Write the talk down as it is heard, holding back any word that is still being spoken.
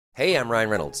Hey, I'm Ryan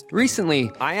Reynolds.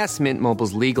 Recently, I asked Mint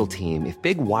Mobile's legal team if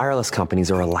big wireless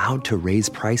companies are allowed to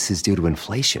raise prices due to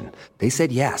inflation. They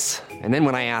said yes. And then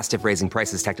when I asked if raising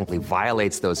prices technically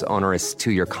violates those onerous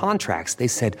 2-year contracts, they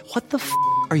said, "What the f***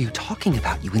 are you talking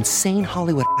about, you insane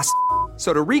Hollywood ass?"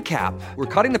 So to recap,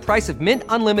 we're cutting the price of Mint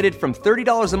Unlimited from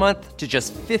 $30 a month to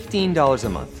just $15 a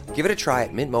month. Give it a try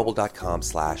at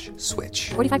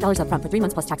mintmobile.com/switch. $45 up front for 3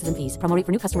 months plus taxes and fees. Promo rate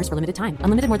for new customers for limited time.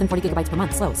 Unlimited more than 40 gigabytes per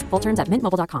month. Slows full terms at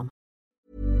mintmobile.com.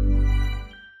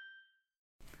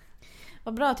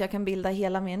 Vad bra att jag kan bilda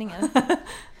hela meningen.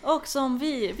 Och som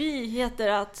vi heter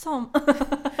att som...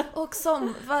 Och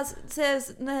som,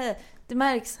 nej, det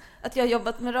märks att jag har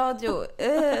jobbat med radio.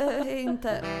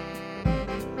 Inte...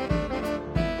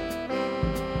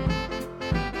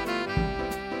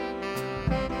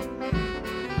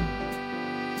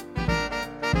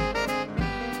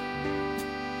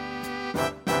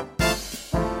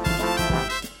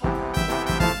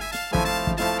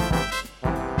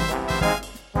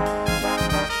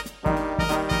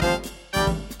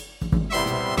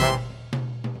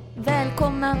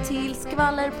 Välkomna till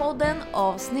Skvallerpodden,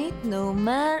 avsnitt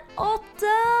nummer 8.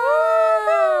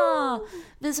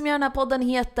 Vi som gör den här podden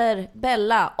heter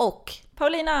Bella och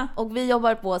Paulina. Och vi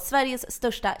jobbar på Sveriges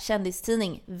största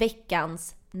kändistidning,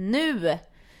 Veckans Nu.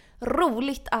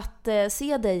 Roligt att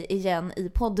se dig igen i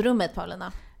poddrummet,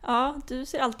 Paulina. Ja, du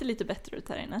ser alltid lite bättre ut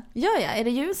här inne. Gör jag? Är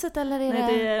det ljuset eller är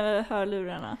Nej, det är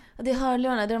hörlurarna. Det är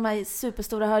hörlurarna, det är de här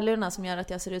superstora hörlurarna som gör att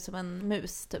jag ser ut som en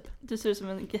mus, typ. Du ser ut som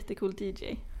en jättecool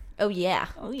DJ. Oh yeah.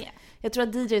 Oh yeah. Jag tror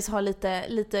att DJs har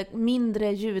lite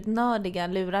mindre ljudnördiga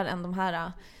lurar än de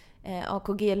här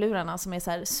AKG-lurarna som är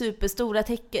så här superstora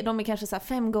täcker. De är kanske så här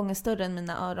 5 gånger större än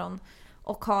mina öron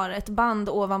och har ett band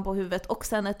ovanpå huvudet och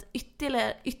sen ett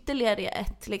ytterligare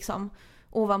ett liksom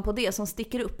ovanpå det som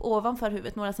sticker upp ovanför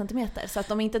huvudet några centimeter så att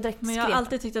de inte direkt Men jag har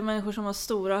alltid tyckt att människor som har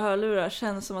stora hörlurar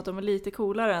känns som att de är lite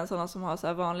coolare än sådana som har så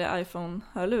här vanliga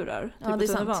iPhone-hörlurar. Ja, det är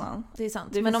sant. Det är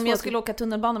sant. Men om jag skulle åka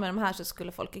tunnelbana med de här så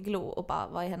skulle folk glo och bara,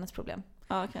 vad är hennes problem?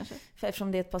 Ja, kanske. För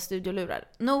eftersom det är ett par studiolurar.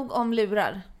 Nog om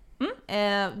lurar.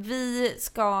 Vi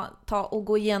ska ta och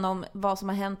gå igenom vad som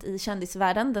har hänt i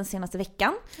kändisvärlden den senaste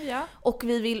veckan. Ja. Och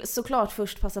vi vill såklart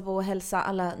först passa på att hälsa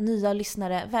alla nya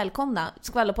lyssnare välkomna.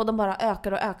 Skvallerpodden bara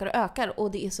ökar och ökar och ökar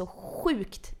och det är så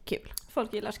sjukt kul.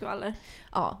 Folk gillar skvaller.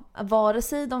 Ja, vare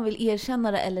sig de vill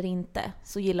erkänna det eller inte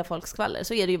så gillar folk skvaller.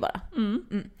 Så är det ju bara.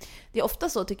 Det är ofta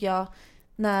så tycker jag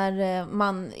när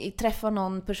man träffar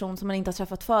någon person som man inte har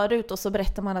träffat förut och så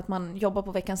berättar man att man jobbar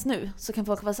på Veckans Nu så kan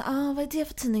folk vara så vad är det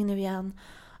för tidning nu igen?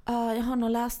 Jag har nog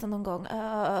läst den någon gång.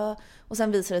 Och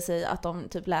sen visar det sig att de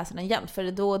typ läser den jämt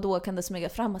för då kan det smyga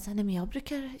fram och säga nej men jag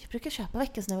brukar köpa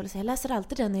Veckans Nu eller säga jag läser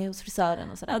alltid den hos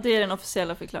frisören och sådär. Ja, det är den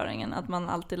officiella förklaringen att man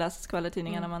alltid läser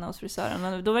skvallertidningar när man är hos frisören.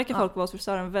 Men då verkar folk vara hos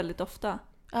frisören väldigt ofta.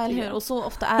 Ja, eller hur? Och så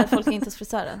ofta är folk inte hos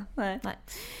frisören. Nej.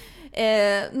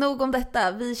 Nog om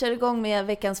detta. Vi kör igång med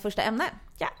veckans första ämne.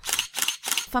 Ja.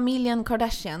 Familjen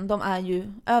Kardashian, de är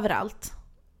ju överallt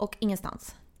och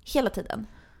ingenstans. Hela tiden.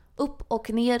 Upp och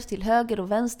ner till höger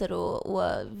och vänster och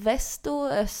väst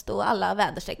och öst och alla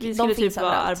väderstreck. Vi skulle de finns typ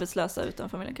vara överallt. Arbetslösa utan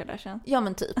familjen Kardashian. Ja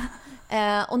men typ.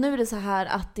 Och nu är det så här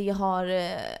att det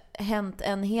har hänt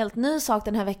en helt ny sak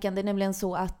den här veckan. Det är nämligen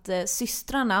så att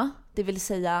systrarna, det vill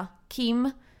säga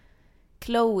Kim,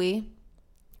 Khloe,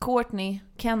 Kourtney,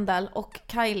 Kendall och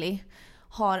Kylie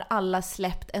har alla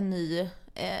släppt en ny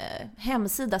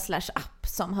hemsida /app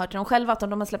som hör till dem själva att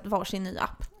de har släppt varsin ny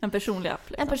app. En personlig app.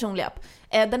 Liksom. En personlig app.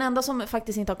 Den enda som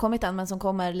faktiskt inte har kommit än men som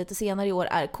kommer lite senare i år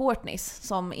är Kourtneys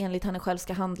som enligt henne själv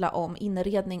ska handla om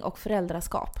inredning och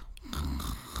föräldraskap.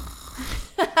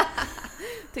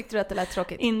 Tyckte du att det lät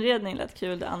tråkigt? Inredning lät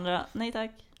kul, det andra nej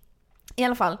tack. I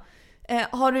alla fall.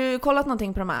 Har du kollat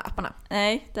någonting på de här apparna?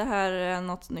 Nej, det här är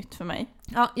något nytt för mig.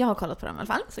 Ja, jag har kollat på dem i alla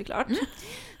fall. Såklart.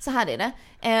 Så här är det.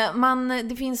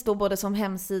 Det finns då både som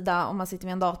hemsida om man sitter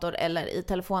med en dator eller i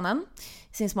telefonen,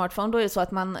 sin smartphone. Då är det så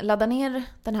att man laddar ner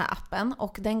den här appen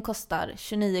och den kostar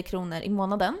 29 kronor i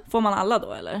månaden. Får man alla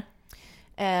då eller?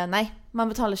 Nej, man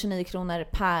betalar 29 kronor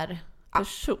per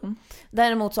person.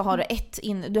 Däremot så har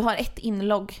du har ett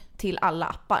inlogg till alla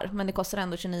appar, men det kostar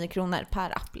ändå 29 kronor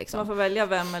per app liksom. Man får välja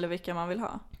vem eller vilka man vill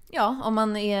ha. Ja, om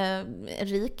man är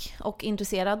rik och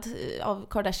intresserad av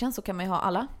Kardashian så kan man ju ha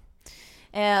alla.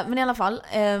 Men i alla fall,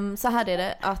 så här är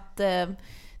det att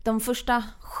de första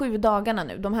 7 dagarna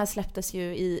nu, de här släpptes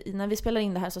ju när vi spelar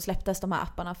in det här så släpptes de här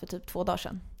apparna för typ 2 dagar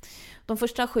sedan. De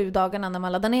första 7 dagarna när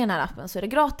man laddar ner den här appen så är det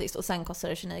gratis och sen kostar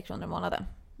det 29 kronor i månaden.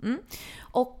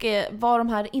 Och vad de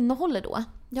här innehåller då?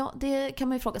 Ja, det kan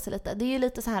man ju fråga sig lite. Det är ju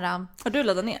lite så här... Har du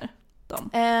laddat ner? dem?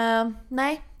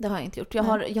 Nej, det har jag inte gjort. Jag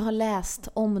har läst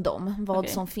om dem, vad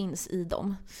som finns i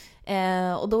dem.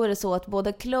 Och då är det så att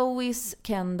både Chloes,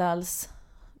 Kendalls,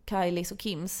 Kylies och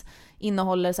Kims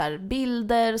innehåller så här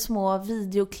bilder, små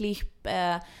videoklipp,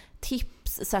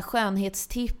 tips, så här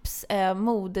skönhetstips,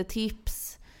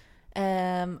 modetips.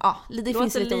 Det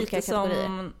finns lite olika kategorier.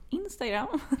 Som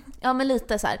Instagram. Ja, men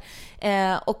lite så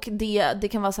här. Och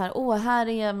det kan vara så här, här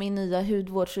är min nya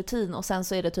hudvårdsrutin, och sen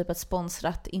så är det typ ett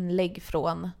sponsrat inlägg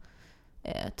från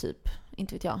typ,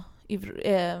 inte vet jag,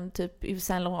 typ Yves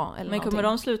Saint Laurent eller men kommer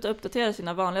någonting. de sluta uppdatera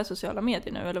sina vanliga sociala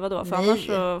medier nu, eller vadå?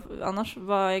 För annars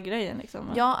vad är grejen liksom?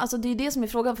 Ja, alltså det är det som är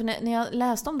frågan, för när jag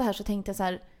läste om det här så tänkte jag så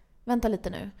här, vänta lite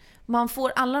nu. Man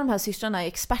får alla de här systrarna är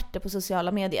experter på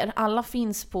sociala medier. Alla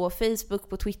finns på Facebook,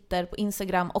 på Twitter, på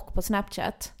Instagram och på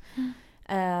Snapchat.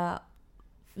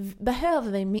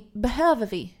 Behöver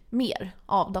vi mer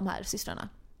av de här systrarna?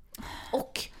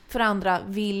 Och för andra,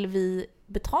 vill vi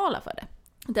betala för det?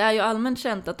 Det är ju allmänt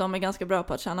känt att de är ganska bra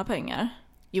på att tjäna pengar.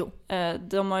 Jo.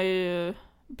 De har ju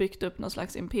byggt upp någon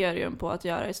slags imperium på att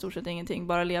göra i stort sett ingenting,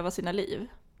 bara leva sina liv.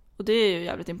 Och det är ju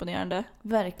jävligt imponerande.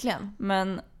 Verkligen.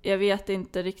 Men jag vet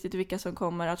inte riktigt vilka som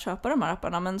kommer att köpa de här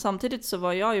apparna. Men samtidigt så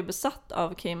var jag ju besatt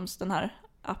av Kims, den här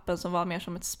appen som var mer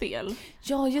som ett spel.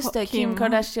 Ja, just det. Kim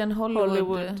Kardashian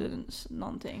Hollywood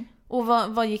någonting. Och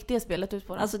vad gick det spelet ut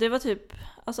på då? Alltså det var typ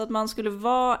att man skulle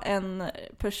vara en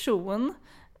person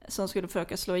som skulle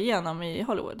försöka slå igenom i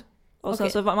Hollywood. Och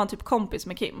sen så var man typ kompis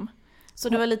med Kim. Så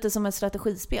det var lite som ett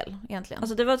strategispel egentligen?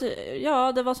 Alltså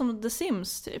det var som The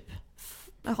Sims typ.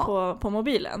 På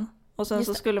mobilen. Och sen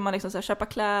så skulle man liksom så här köpa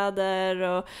kläder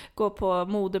och gå på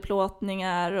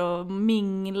modeplåtningar och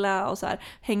mingla och så här,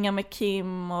 hänga med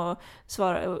Kim och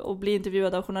svara och bli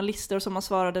intervjuad av journalister, och så om man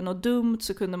svarade något dumt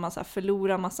så kunde man så här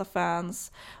förlora massa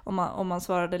fans. Om man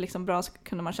svarade liksom bra så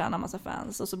kunde man tjäna massa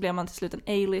fans, och så blev man till slut en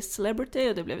A-list celebrity,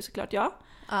 och det blev såklart jag.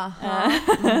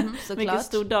 Mycket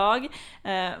stor dag.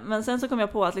 Men sen så kom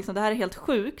jag på att liksom, det här är helt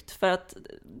sjukt, för att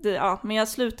men jag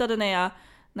slutade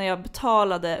när jag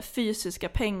betalade fysiska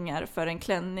pengar för en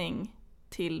klänning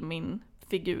till min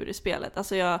figur i spelet.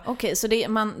 Alltså Okej, så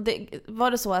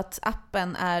var det så att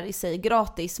appen är i sig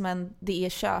gratis, men det är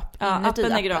köp inuti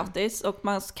appen är gratis, och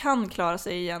man kan klara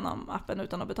sig igenom appen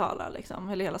utan att betala liksom,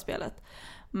 eller hela spelet.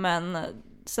 Men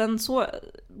sen så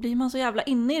blir man så jävla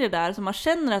inne i det där, så man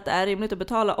känner att det är rimligt att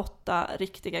betala 8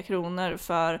 riktiga kronor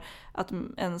för att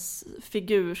ens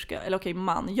figur ska, eller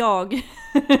jag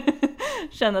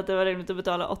kände att det var rimligt att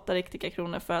betala 8 riktiga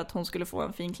kronor för att hon skulle få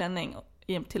en fin klänning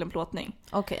till en plåtning.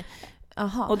 Okej.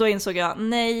 Aha. Och då insåg jag,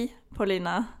 nej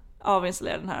Paulina,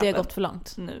 avinstallera den här appen. Det har gått för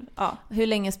långt nu. Ja. Hur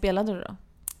länge spelade du då?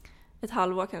 Ett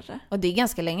halvår kanske. Och det är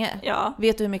ganska länge. Ja.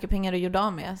 Vet du hur mycket pengar du gjorde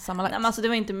av med sammanlagt? Nej, men alltså det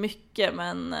var inte mycket,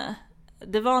 men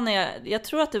det var jag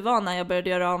tror att det var när jag började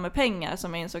göra av med pengar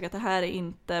som jag insåg att det här är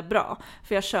inte bra.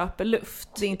 För jag köper luft.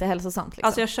 Det är inte hälsosamt liksom.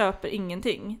 Alltså jag köper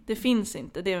ingenting. Det finns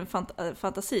inte. Det är en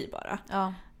fantasi bara.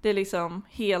 Ja. Det är liksom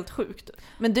helt sjukt.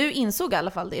 Men du insåg i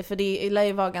alla fall det, för det lär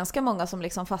ju vara ganska många som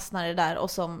liksom fastnar i det där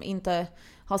och som inte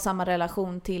har samma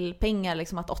relation till pengar,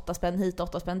 liksom att 8 spänn hit,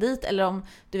 8 spänn dit, eller om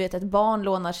du vet ett barn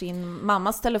lånar sin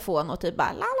mammas telefon och typ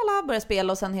bara börjar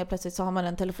spela, och sen helt plötsligt så har man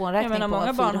en telefonräkning på 400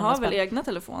 många barn har spänn. väl egna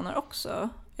telefoner också.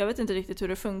 Jag vet inte riktigt hur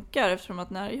det funkar, eftersom att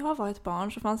när jag var ett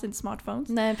barn så fanns inte smartphones.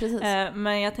 Nej, precis.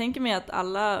 Men jag tänker mig att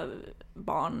alla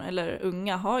barn eller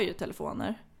unga har ju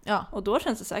telefoner. Ja. Och då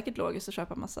känns det säkert logiskt att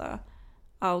köpa massa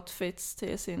outfits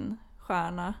till sin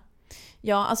stjärna.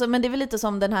 Ja, alltså, men det är väl lite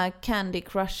som den här Candy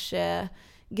Crush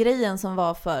grejen som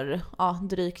var för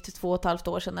drygt 2,5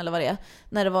 år sedan eller vad det är.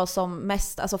 När det var som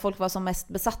mest, alltså folk var som mest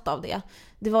besatta av det.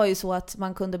 Det var ju så att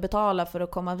man kunde betala för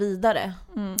att komma vidare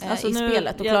alltså i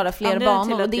spelet och klara fler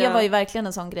banor. Och det var ju verkligen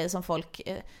en sån grej som folk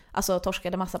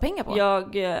torskade massa pengar på.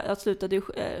 Jag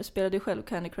spelade ju själv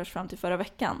Candy Crush fram till förra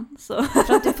veckan. Så.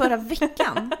 Fram till förra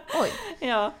veckan? Oj.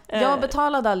 Ja, jag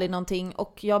betalade aldrig någonting,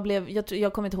 och jag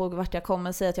kommer inte ihåg vart jag kom,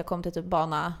 men säg att jag kom till typ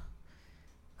bana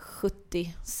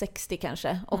 70-60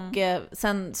 kanske. Och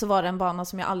sen så var det en bana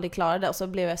som jag aldrig klarade, och så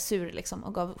blev jag sur liksom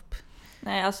och gav upp.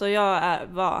 Nej, alltså jag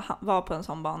var på en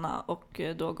sån bana, och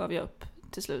då gav jag upp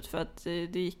till slut, för att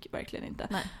det gick verkligen inte.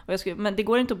 Nej. Men det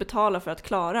går inte att betala för att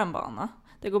klara en bana.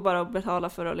 Det går bara att betala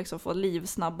för att liksom få liv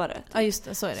snabbare. Typ. Ja, just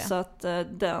det, så är det. Så att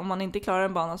om man inte klarar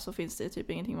en bana så finns det typ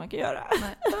ingenting man kan göra.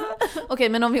 Okej,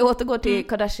 men om vi återgår till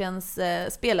Kardashians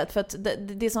spelet, för att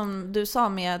det som du sa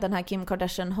med den här Kim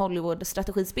Kardashian Hollywood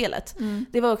strategispelet,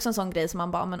 det var också en sån grej som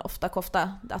man bara, men ofta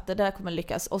kofta, att det där kommer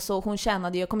lyckas. Och så hon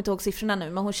tjänade ju, jag kommer inte ihåg siffrorna nu,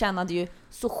 men hon tjänade ju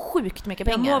så sjukt mycket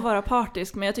pengar. Jag må vara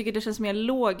partisk, men jag tycker det känns mer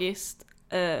logiskt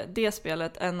det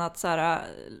spelet än att så här,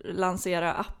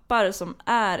 lansera appar som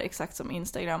är exakt som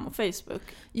Instagram och Facebook.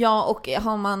 Ja, och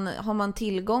har man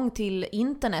tillgång till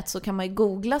internet så kan man ju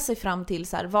googla sig fram till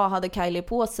så här, vad hade Kylie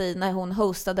på sig när hon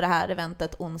hostade det här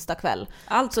eventet onsdag kväll.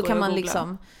 Allt så kan man googla.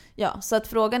 liksom, ja, så att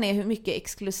frågan är hur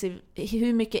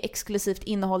mycket exklusivt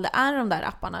innehåll det är de där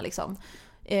apparna liksom.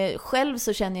 Själv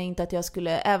så känner jag inte att jag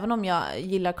skulle, även om jag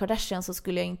gillar Kardashian, så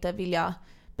skulle jag inte vilja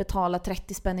betala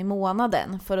 30 spänn i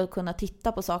månaden för att kunna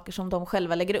titta på saker som de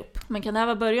själva lägger upp. Men kan det här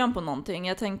vara början på någonting?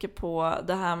 Jag tänker på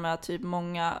det här med att typ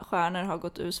många stjärnor har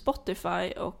gått ur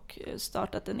Spotify och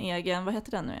startat en egen, vad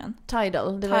heter den nu igen?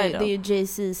 Tidal. Det är ju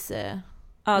Jay-Z's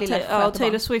Ja,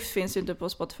 Taylor Swift finns ju inte på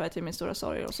Spotify till min stora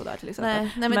sorg och sådär till exempel.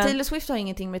 Nej, men Taylor Swift har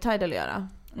ingenting med Tidal att göra.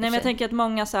 Nej, men jag tänker att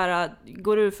många så här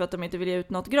går ur för att de inte vill ge ut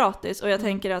något gratis. Och jag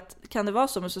tänker att kan det vara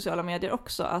så med sociala medier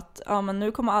också att ja, men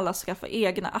nu kommer alla skaffa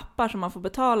egna appar som man får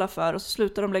betala för och så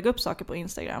slutar de lägga upp saker på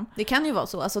Instagram. Det kan ju vara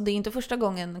så. Alltså, det är inte första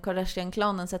gången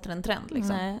Kardashian-klanen sätter en trend.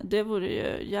 Liksom. Nej, det vore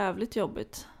ju jävligt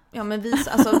jobbigt. Ja, men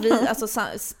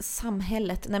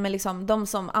samhället, nej men liksom de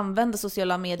som använder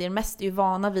sociala medier mest är ju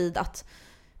vana vid att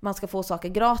man ska få saker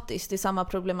gratis. Det är samma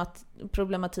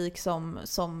problematik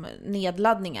som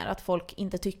nedladdningar. Att folk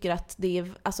inte tycker att det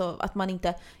är, alltså att man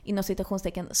inte inom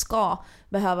citationstecken ska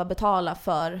behöva betala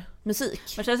för musik.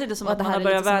 Men känns det inte som att man har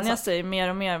börjat vänja sig mer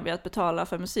och mer vid att betala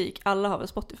för musik? Alla har väl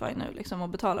Spotify nu liksom och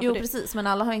betalar för det. Jo, precis, men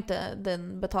alla har inte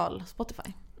den betal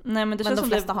Spotify. Nej, men det men känns de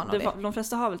flesta som de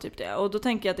flesta har väl typ det. Och då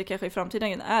tänker jag att det kanske i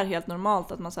framtiden är helt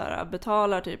normalt att man så här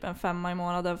betalar typ en 5 i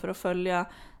månaden för att följa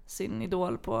sin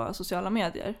idol på sociala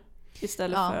medier.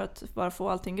 Istället för att bara få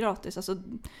allting gratis. Alltså,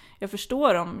 jag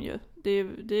förstår dem ju. Det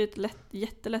är ett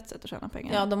jättelätt sätt att tjäna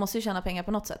pengar. Ja, de måste ju tjäna pengar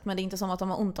på något sätt. Men det är inte som att de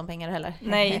har ont om pengar heller.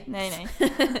 Nej.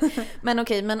 Men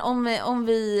okej, men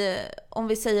om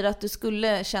vi säger att du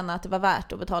skulle känna att det var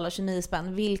värt att betala 29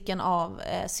 spänn. Vilken av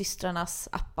systrarnas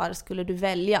appar skulle du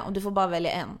välja? Om du får bara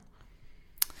välja en.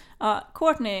 Ja,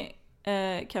 Courtney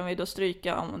kan vi då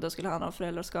stryka om det skulle handla om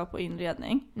föräldraskap och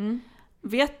inredning.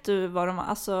 Vet du vad de har,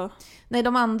 alltså... Nej,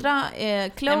 de andra,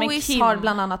 Chloe har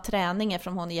bland annat träning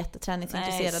eftersom hon är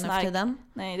jätteträningsintresserad nu för tiden.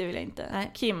 Nej, det vill jag inte.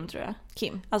 Nej. Kim tror jag.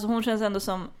 Kim. Alltså hon känns ändå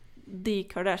som the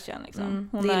Kardashian liksom.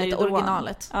 Hon det är ju lite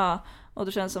originalet. Ja, och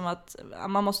det känns som att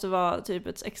man måste vara typ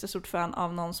ett extra stort fan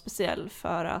av någon speciell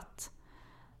för att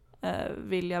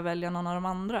vilja välja någon av de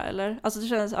andra, eller? Alltså det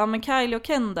känns, ja men Kylie och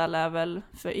Kendall är väl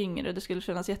för yngre. Det skulle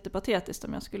kännas jättepatetiskt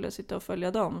om jag skulle sitta och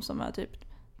följa dem som är typ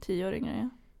 10 år yngre. Ja.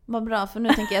 Vad bra, för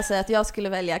nu tänker jag säga att jag skulle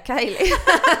välja Kylie.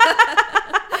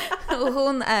 Och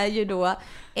hon är ju då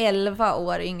 11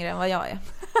 år yngre än vad jag är.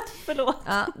 Förlåt.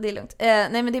 Ja, det är lugnt.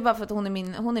 Nej, men det är bara för att hon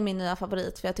är min nya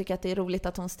favorit. För jag tycker att det är roligt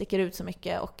att hon sticker ut så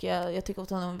mycket. Och jag tycker att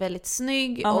hon är väldigt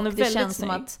snygg. Ja, hon och är det väldigt känns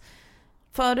snygg. som att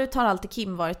förut har alltid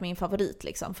Kim varit min favorit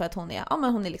liksom. För att hon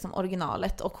är liksom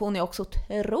originalet. Och hon är också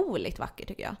otroligt vacker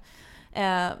tycker jag.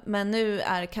 Men nu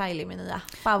är Kylie min nya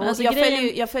favorit. Alltså,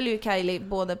 jag följer ju Kylie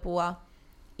både på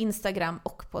Instagram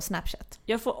och på Snapchat.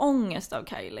 Jag får ångest av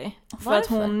Kylie. För Varför? att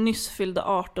hon nyss fyllde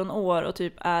 18 år och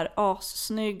typ är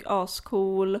assnygg,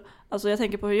 ascool. Alltså jag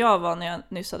tänker på hur jag var när jag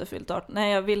nyss hade fyllt 18.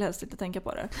 Nej, jag vill helst inte tänka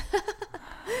på det.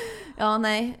 Ja,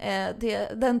 nej.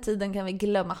 Den tiden kan vi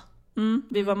glömma.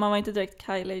 Man var inte direkt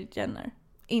Kylie Jenner.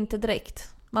 Inte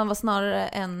direkt. Man var snarare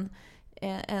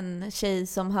en tjej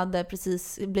som hade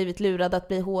precis blivit lurad att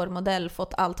bli hårmodell,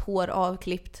 fått allt hår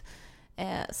avklippt.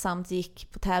 Samt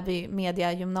gick på Täby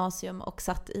Media Gymnasium och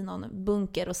satt i någon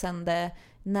bunker och sände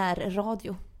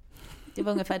närradio. Det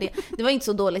var ungefär det. Det var inte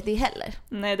så dåligt det heller.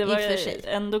 Nej, det var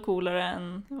ändå coolare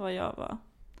än vad jag var.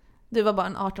 Du var bara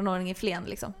en 18-åring i Flen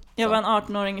liksom. Jag var en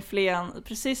 18-åring i Flen.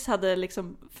 Precis hade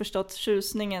liksom förstått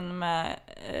tjusningen med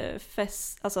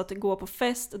fest. Alltså att gå på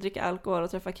fest och dricka alkohol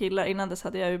och träffa killar. Innan dess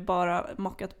hade jag ju bara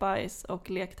mockat bajs och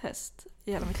lekt häst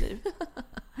i hela mitt liv.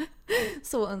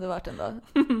 Så underbart ändå.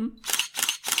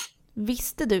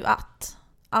 Visste du att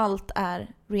allt är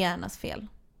Rihannas fel?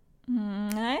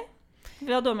 Nej.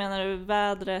 Vad då menar du?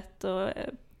 Vädret och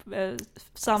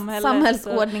samhället?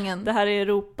 Samhällsordningen. Och det här är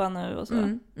Europa nu och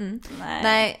så.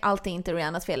 Nej, allt är inte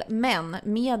Rihannas fel. Men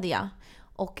media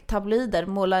och tabloider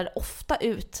målar ofta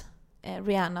ut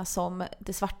Rihanna som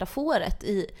det svarta fåret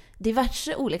i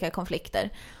diverse olika konflikter.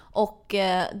 Och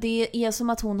det är som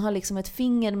att hon har liksom ett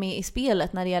finger med i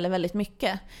spelet när det gäller väldigt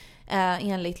mycket.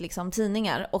 Enligt liksom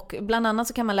tidningar. Och bland annat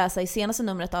så kan man läsa i senaste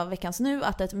numret av Veckans Nu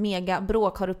att ett mega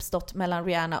bråk har uppstått mellan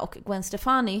Rihanna och Gwen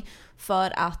Stefani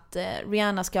för att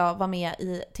Rihanna ska vara med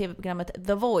i tv-programmet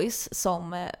The Voice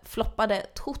som floppade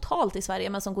totalt i Sverige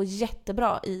men som går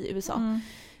jättebra i USA.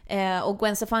 Och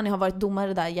Gwen Stefani har varit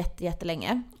domare där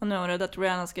jättelänge. Och nu har hon rädd att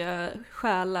Rihanna ska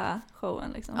stjäla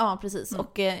showen liksom. Ja, precis.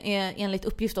 Och enligt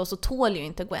uppgift då så tål ju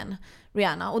inte Gwen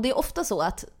Rihanna. Och det är ofta så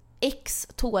att X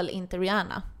tål inte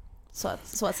Rihanna. Så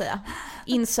att säga.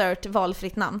 Insert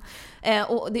valfritt namn.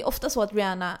 Och det är ofta så att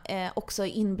Rihanna också är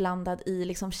inblandad i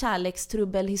liksom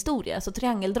kärlekstrubbelhistorier, alltså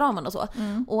triangeldraman och så.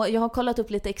 Och jag har kollat upp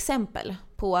lite exempel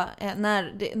på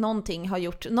när någonting har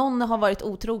gjort, någon har varit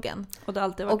otrogen. Och det har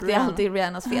alltid varit alltid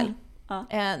Rihannas fel. Ja.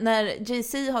 När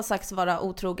Jay-Z har sagts vara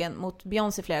otrogen mot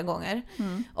Beyoncé flera gånger.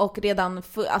 Och redan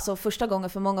första gången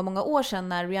för många år sedan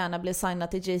när Rihanna blev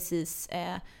signad till Jay-Z's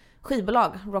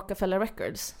skivbolag Rockefeller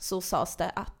Records, så sades det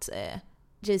att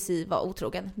Jay-Z var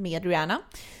otrogen med Rihanna.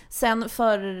 Sen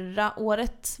förra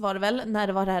året var det väl, när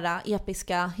det var det här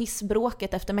episka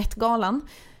hissbråket efter Met-galan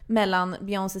mellan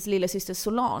Beyoncés lillasyster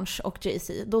Solange och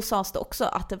Jay-Z, då sades det också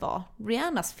att det var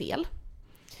Rihannas fel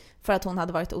för att hon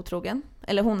hade varit otrogen,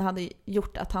 eller hon hade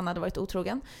gjort att han hade varit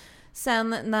otrogen.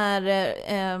 Sen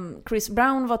när Chris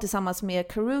Brown var tillsammans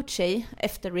med Karrueche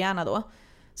efter Rihanna då,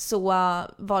 så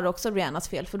var det också Rihannas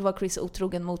fel, för då var Chris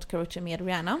otrogen mot Karrueche med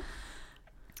Rihanna.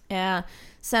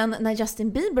 Sen när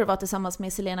Justin Bieber var tillsammans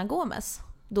med Selena Gomez,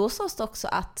 då sades det också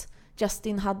att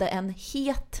Justin hade en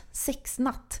het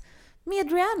sexnatt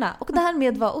med Rihanna och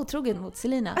därmed var otrogen mot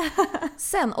Selena.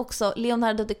 Sen också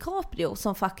Leonardo DiCaprio,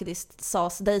 som faktiskt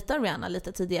sades dejta Rihanna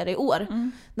lite tidigare i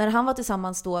år. När han var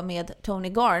tillsammans då med Tony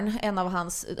Garn, en av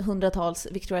hans hundratals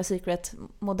Victoria's Secret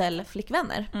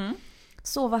modellflickvänner.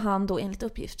 Så var han då enligt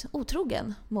uppgift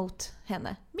otrogen mot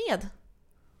henne med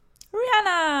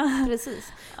Rihanna!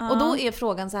 Precis. Och då är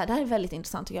frågan så här, det här är väldigt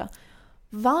intressant tycker jag.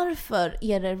 Varför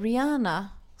är det Rihanna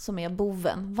som är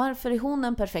boven? Varför är hon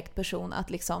en perfekt person att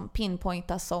liksom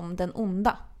pinpointa som den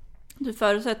onda? Du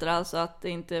förutsätter alltså att det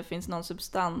inte finns någon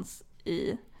substans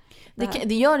i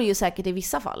det gör det ju säkert i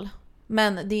vissa fall.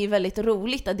 Men det är väldigt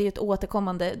roligt att det är ett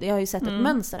återkommande, jag har ju sett ett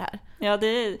mönster här. Ja,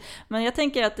 men jag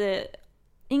tänker att det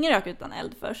ingen rök utan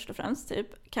eld först och främst typ.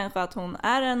 Kanske att hon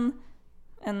är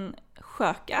en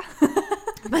sköka.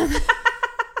 Men,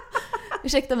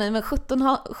 ursäkta mig, men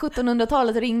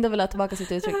 1700-talet ringde väl tillbaka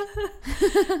sitt uttryck.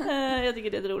 Jag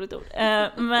tycker det är ett roligt ord.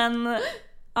 Men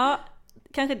ja,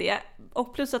 kanske det.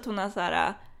 Och plus att hon är så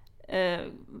här,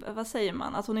 vad säger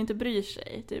man? Att hon inte bryr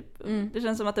sig typ. Det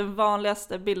känns som att den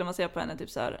vanligaste bilden man ser på henne typ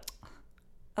så här,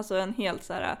 alltså en helt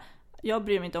så här, jag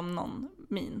bryr mig inte om någon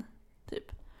min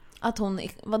typ. Att hon,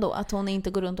 vadå? Att hon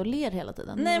inte går runt och ler hela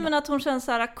tiden? Nej, men att hon känns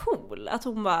så här cool. Att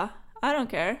hon bara, I don't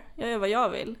care. Jag gör vad jag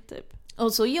vill, typ.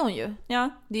 Och så är hon ju. Ja.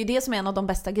 Det är ju det som är en av de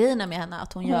bästa grejerna med henne.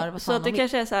 Att hon gör vad fan så att det hon vill.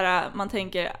 kanske är så här, man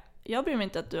tänker, jag bryr mig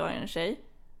inte att du har en tjej.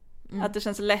 Att det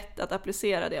känns lätt att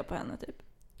applicera det på henne, typ.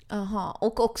 Aha.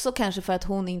 Och också kanske för att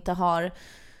hon inte har,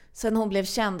 sen hon blev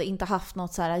känd, inte haft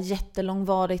något så här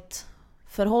jättelångvarigt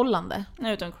förhållande.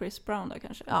 Nej, utan Chris Brown då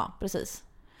kanske. Ja, precis.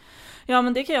 Ja,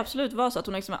 men det kan ju absolut vara så att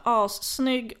hon liksom är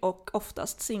assnygg och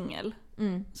oftast singel.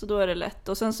 Så då är det lätt.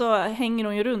 Och sen så hänger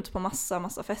hon ju runt på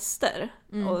massa fester.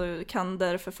 Och kan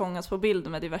därför fångas på bild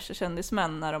med diverse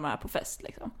kändismän när de är på fest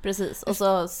liksom. Precis, och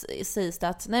så sägs det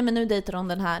att nej men nu dejtar hon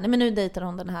den här, nej men nu dejtar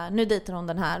hon den här, nu dejtar hon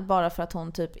den här, bara för att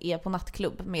hon typ är på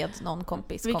nattklubb med någon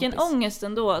kompis. Vilken ångest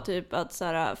ändå, typ att så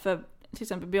här, för till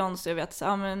exempel Beyoncé vet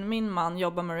så men min man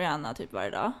jobbar med Rihanna typ varje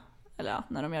dag. Eller ja,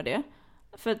 när de gör det.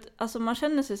 För att alltså, man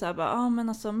känner sig så här bara, men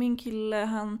alltså min kille,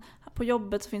 han på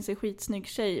jobbet så finns det en skitsnygg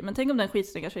tjej. Men tänk om den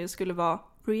skitsnygga tjejen skulle vara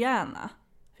Rihanna.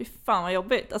 Fy fan vad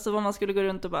jobbigt. Alltså vad man skulle gå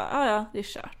runt och bara, ja, det är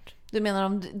kört. Du menar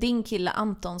om din kille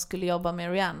Anton skulle jobba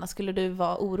med Rihanna, skulle du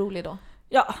vara orolig då?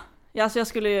 Ja, alltså jag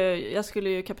skulle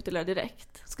ju kapitulera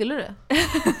direkt. Skulle du?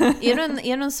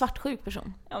 Är du en svartsjuk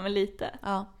person? Ja, men lite.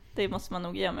 Ja. Det måste man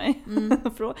nog ge mig.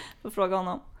 Får fråga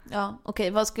honom. Ja, okej.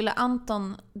 Vad skulle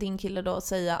Anton, din kille då,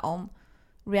 säga om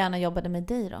Rihanna jobbade med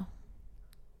dig då?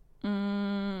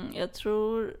 Jag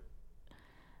tror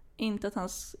inte att han,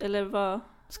 eller vad...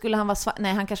 Skulle han vara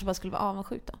nej, han kanske bara skulle vara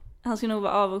avundsjuk då. Han skulle nog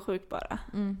vara avundsjuk bara.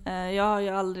 Jag har ju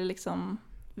aldrig liksom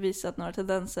visat några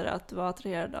tendenser att vara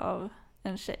attraherad av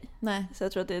en tjej. Nej. Så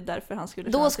jag tror att det är därför han skulle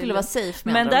då skulle vara safe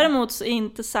med. Men däremot så är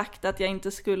inte sagt att jag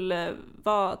inte skulle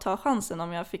ta chansen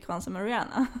om jag fick chansen med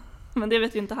Rihanna. Men det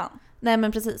vet ju inte han. Nej,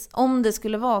 men precis. Om det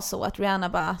skulle vara så att Rihanna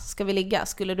bara, ska vi ligga?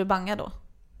 Skulle du banga då?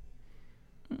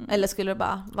 Eller skulle du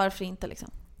bara, varför inte liksom?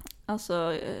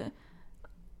 Alltså,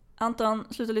 Anton,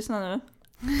 sluta lyssna nu.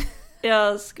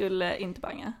 Jag skulle inte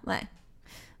banga.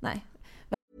 Nej.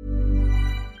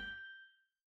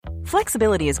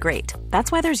 Flexibility is great.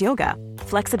 That's why there's yoga.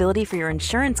 Flexibility for your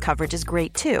insurance coverage is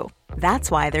great too.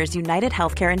 That's why there's United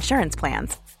Healthcare Insurance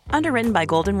Plans. Underwritten by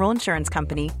Golden Rule Insurance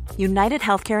Company, United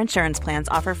Healthcare Insurance Plans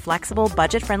offer flexible,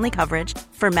 budget-friendly coverage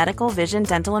for medical, vision,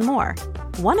 dental, and more.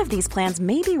 One of these plans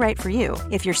may be right for you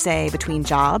if you're, say, between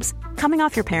jobs, coming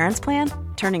off your parents' plan,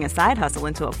 turning a side hustle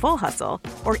into a full hustle,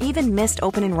 or even missed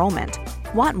open enrollment.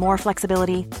 Want more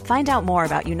flexibility? Find out more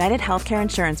about United Healthcare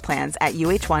Insurance Plans at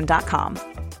uh1.com.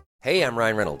 Hey, I'm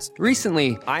Ryan Reynolds.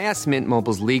 Recently, I asked Mint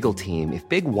Mobile's legal team if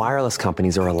big wireless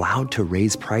companies are allowed to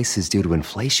raise prices due to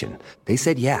inflation. They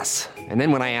said yes. And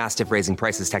then when I asked if raising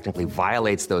prices technically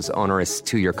violates those onerous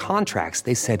two-year contracts,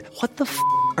 they said, "What the f***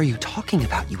 are you talking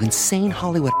about, you insane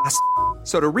Hollywood ass?"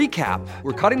 So to recap,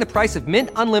 we're cutting the price of Mint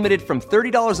Unlimited from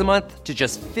 $30 a month to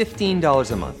just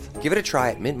 $15 a month. Give it a try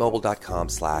at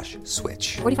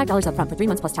mintmobile.com/switch. $45 up front for 3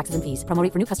 months plus taxes and fees. Promo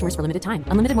rate for new customers for limited time.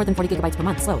 Unlimited more than 40 gigabytes per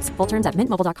month. Slows full terms at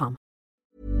mintmobile.com.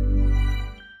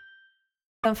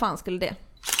 Vem fan skulle det?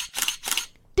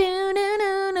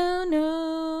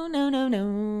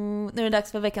 Nu är det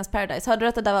dags för veckans Paradise. Hörde du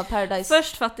att det där var Paradise?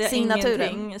 Först fattade jag signaturen.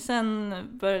 ingenting. Sen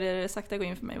började det sakta gå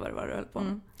in för mig vad det var du höll på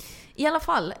med. I alla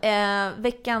fall,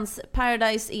 veckans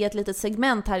Paradise är ett litet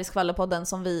segment här i Skvallerpodden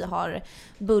som vi har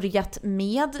börjat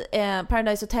med.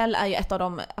 Paradise Hotel är ju ett av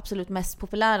de absolut mest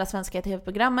populära svenska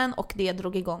tv-programmen och det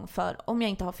drog igång för, om jag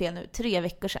inte har fel nu, 3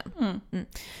 veckor sedan.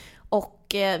 Och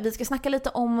vi ska snacka lite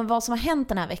om vad som har hänt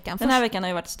den här veckan. Den här veckan har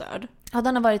ju varit störd. Ja,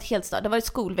 den har varit helt störd. Det har varit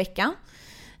skolvecka.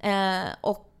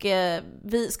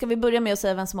 Ska vi börja med att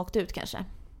säga vem som åkte ut kanske?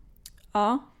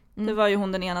 Ja, det var ju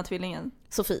hon den ena tvillingen.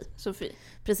 Sofie.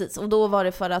 Precis, och då var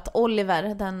det för att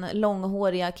Oliver, den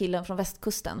långhåriga killen från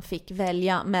västkusten, fick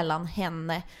välja mellan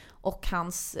henne och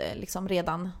hans liksom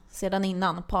redan sedan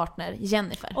innan partner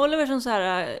Jennifer. Oliver som så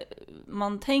här,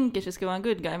 man tänker sig ska vara en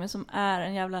good guy men som är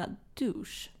en jävla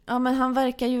douche. Ja, men han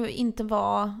verkar ju inte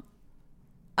vara...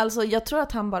 Alltså jag tror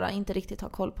att han bara inte riktigt har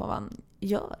koll på vad han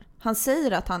gör. Han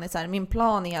säger att han är så här, min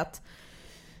plan är att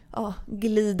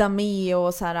glida med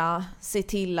och så här, se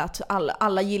till att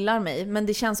alla gillar mig. Men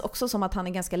det känns också som att han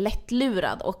är ganska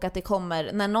lättlurad och att det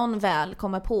kommer, när någon väl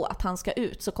kommer på att han ska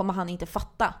ut så kommer han inte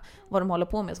fatta vad de håller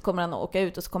på med. Så kommer han att åka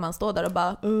ut och så kommer han stå där och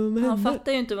bara... Han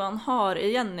fattar ju inte vad han har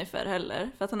i Jennifer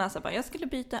heller. För att han är så här, bara, jag skulle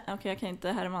byta... Okej, jag kan inte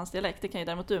Hermans dialekt, det kan ju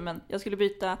däremot du. Men jag skulle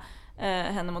byta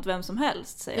henne mot vem som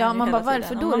helst, säger ja, han man bara,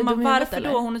 varför då? Varför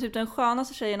då? Hon är typ den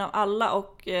skönaste tjejen av alla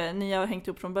och ni har hängt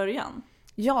upp från början.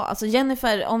 Ja, alltså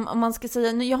Jennifer, om man ska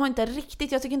säga, jag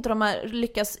tycker inte de har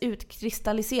lyckats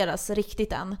utkristalliseras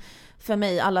riktigt än för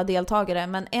mig, alla deltagare,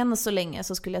 men än så länge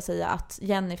så skulle jag säga att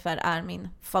Jennifer är min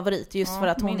favorit, just för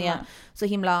att hon är så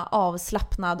himla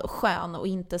avslappnad och skön och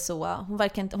inte så, hon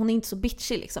är inte så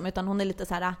bitchy liksom, utan hon är lite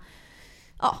så här,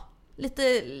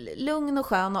 lite lugn och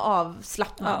skön och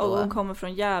avslappnad. Ja, och hon kommer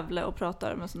från Gävle och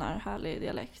pratar med sån här härlig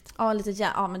dialekt. Ja,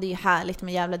 men det är ju härligt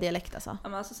med jävla dialekt alltså. Ja,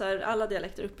 men alltså så här, alla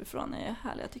dialekter uppifrån är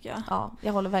härliga tycker jag. Ja,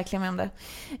 jag håller verkligen med om det.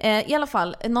 I alla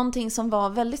fall, någonting som var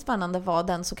väldigt spännande var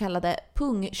den så kallade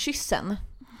pungkyssen.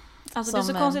 Alltså det är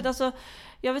så konstigt, alltså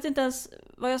jag vet inte ens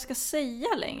vad jag ska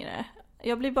säga längre.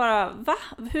 Jag blir bara, va?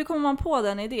 Hur kommer man på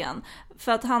den idén?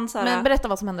 För att han så här, men berätta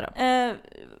vad som hände då.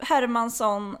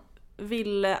 Hermansson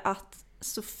ville att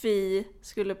Sofie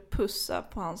skulle pussa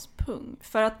på hans pung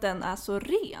för att den är så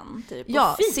ren typ,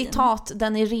 ja, och fin. Citat,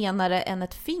 den är renare än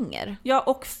ett finger. Ja,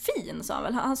 och fin sa han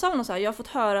väl. Han sa väl något så här, jag har fått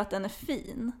höra att den är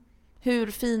fin.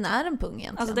 Hur fin är en pung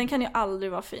egentligen? Alltså den kan ju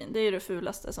aldrig vara fin. Det är ju det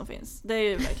fulaste som finns. Det är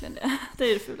ju verkligen det. Det är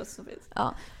ju det fulaste som finns.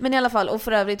 Ja, men i alla fall, och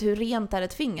för övrigt, hur rent är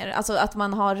ett finger? Alltså att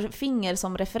man har finger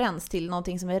som referens till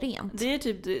någonting som är rent. Det är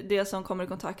typ det som kommer i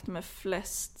kontakt med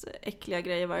flest äckliga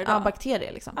grejer varje dag. Ja,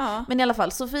 bakterier liksom. Ja. Men i alla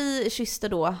fall, Sofie kysste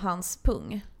då hans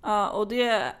pung. Ja, och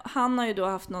han har ju då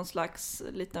haft någon slags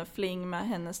liten fling med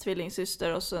hennes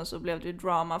tvillingsyster och sen så blev det ju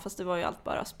drama, fast det var ju allt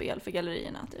bara spel för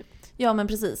gallerierna typ. Ja, men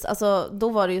precis. Alltså, då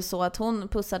var det ju så att hon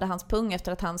pussade hans pung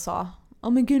efter att han sa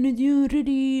men kan du inte göra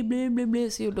det? Blablabla.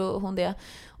 Så gjorde hon det.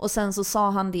 Och sen så sa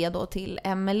han det då till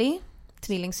Emily,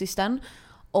 tvillingsystern.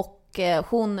 Och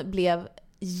hon blev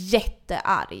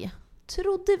jättearg,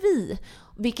 trodde vi.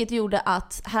 Vilket gjorde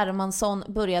att Hermansson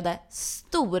började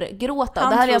storgråta.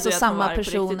 Det här är alltså samma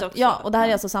person. Ja, och det här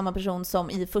är alltså samma person som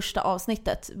i första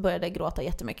avsnittet började gråta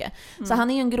jättemycket. Så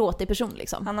han är ju en gråtig person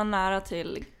liksom. Han är nära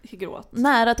till gråt.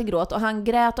 Nära till gråt, och han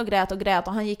grät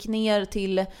och han gick ner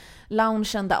till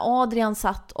loungen där Adrian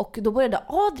satt, och då började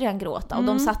Adrian gråta och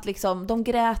de satt liksom, de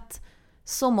grät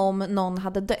som om någon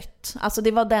hade dött. Alltså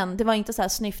det var inte så här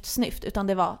snyft utan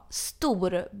det var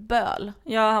stor böl.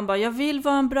 Ja, han bara, jag vill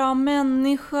vara en bra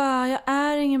människa, jag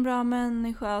är ingen bra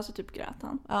människa, och så typ grät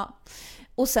han. Ja.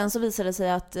 Och sen så visade det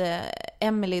sig att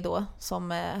Emily då,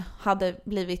 som hade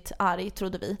blivit arg,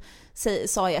 trodde vi,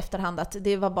 sa i efterhand att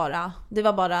det var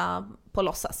bara på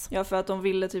låtsas. Ja, för att de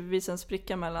ville typ visa en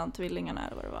spricka mellan tvillingarna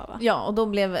eller vad det var, va? Ja, och då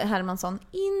blev Hermansson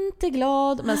inte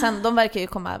glad. Men sen, de verkar ju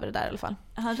komma över det där i alla fall.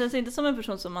 Han känns inte som en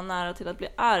person som var nära till att bli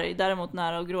arg, däremot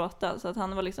nära att gråta. Så att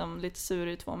han var liksom lite sur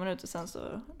i 2 minuter, sen så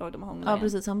låg de och hånglade. Ja,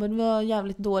 precis. Han bara, det var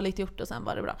jävligt dåligt gjort och sen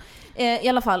var det bra. I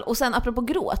alla fall, och sen apropå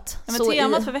gråt. Ja, men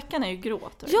temat för veckan är ju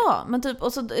gråt. Ja, men typ,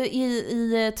 och så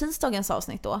i tisdagens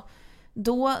avsnitt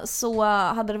då så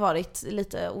hade det varit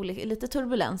lite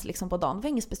turbulens liksom på dagen. Det var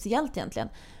inget speciellt egentligen.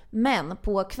 Men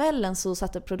på kvällen så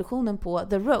satte produktionen på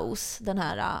The Rose, den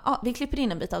här, vi klipper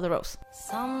in en bit av The Rose.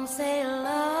 Some say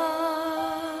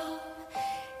love,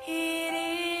 it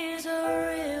is a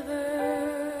river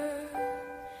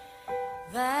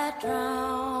that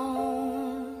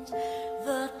drowns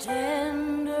the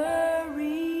tender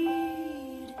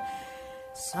reed.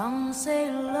 Some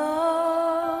say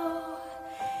love,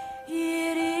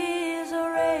 it is a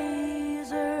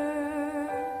razor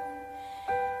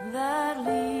that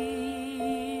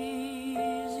leaves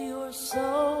your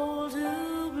soul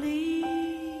to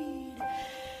bleed.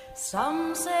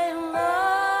 Some say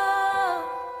love,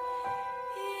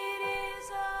 it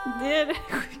is a... Det är det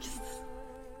sjukt.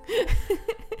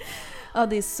 Ja,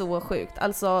 det är så sjukt.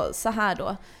 Alltså, så här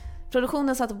då.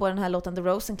 Produktionen satte på den här låten The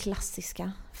Rose, den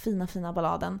klassiska, fina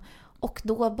balladen. Och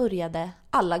då började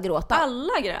alla gråta.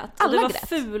 Alla grät. Alla det var grät.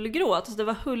 fulgråt, så det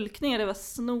var hulkningar, det var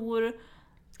snor.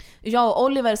 Jag och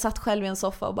Oliver satt själv i en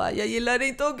soffa och bara, jag gillar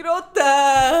inte att gråta.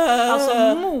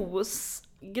 Alltså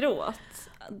mosgråt.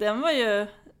 Den var ju,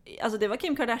 alltså det var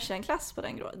Kim Kardashian-klass på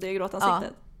det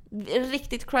gråtansiktet. Ja,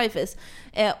 riktigt cryface.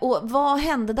 Och vad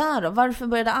hände där då? Varför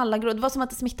började alla gråta? Det var som att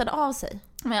det smittade av sig.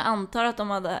 Men jag antar att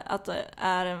att det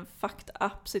är en fucked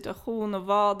up situation och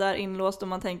var där inlåst, och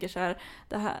man tänker så här,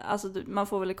 det här, alltså man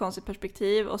får väl ett konstigt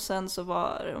perspektiv, och sen så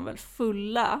var de väl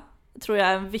fulla, tror jag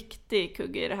är en viktig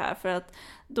kugge i det här, för att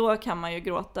då kan man ju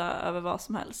gråta över vad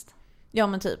som helst. Ja,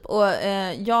 men typ. Och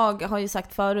jag har ju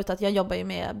sagt förut att jag jobbar ju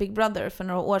med Big Brother för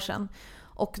några år sedan.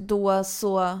 Och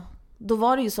då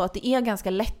var det ju så att det är ganska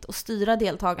lätt att styra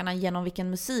deltagarna genom vilken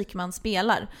musik man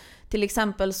spelar. Till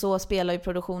exempel så spelar ju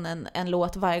produktionen en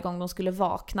låt varje gång de skulle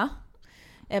vakna.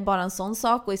 Bara en sån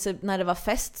sak. Och när det var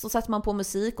fest så satte man på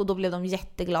musik och då blev de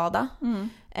jätteglada.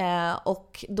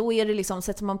 Och då är det liksom,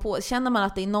 känner man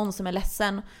att det är någon som är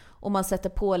ledsen och man sätter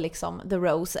på liksom The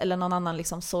Rose eller någon annan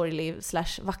liksom sorglig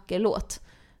 / vacker låt,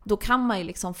 då kan man ju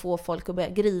liksom få folk att börja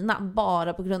grina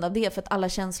bara på grund av det, för att alla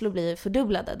känslor blir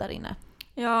fördubblade där inne.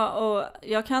 Ja, och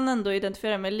jag kan ändå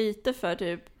identifiera mig lite för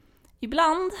typ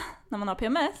ibland när man har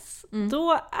PMS,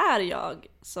 då är jag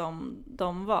som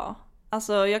de var.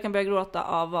 Alltså jag kan börja gråta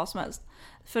av vad som helst.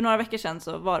 För några veckor sedan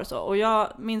så var det så. Och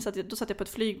jag minns att då satt jag på ett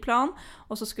flygplan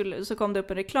och så kom det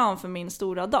upp en reklam för min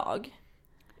stora dag.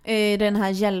 Den här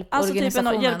hjälporganisationen. Alltså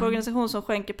typ en hjälporganisation som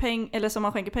som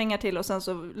man skänker pengar till, och sen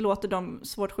så låter de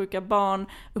svårt sjuka barn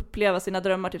uppleva sina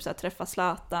drömmar, typ så här, träffa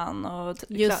Zlatan och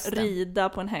rida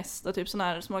på en häst och typ såna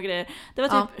här små grejer. Det var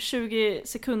typ 20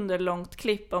 sekunder långt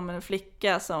klipp om en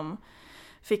flicka som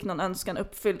fick någon önskan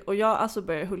uppfylld, och jag alltså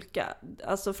började hulka.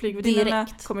 Alltså flygvärdinnorna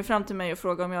kom ju fram till mig och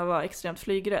frågade om jag var extremt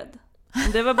flygrädd.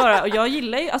 Det var bara, och jag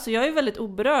gillar ju, alltså jag är väldigt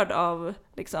oberörd av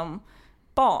liksom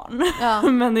barn. Ja.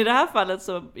 Men i det här fallet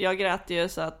så jag grät ju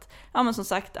så att, ja men som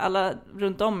sagt, alla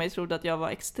runt om mig trodde att jag var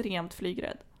extremt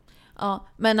flygrädd. Ja,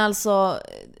 men alltså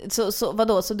så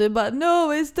vadå? Så du bara,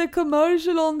 no, it's the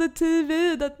commercial on the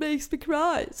TV that makes me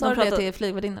cry. Så har det till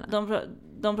flygvärdinnorna.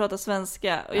 De pratar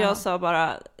svenska och jag sa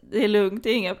bara, det är lugnt, det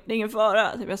är ingen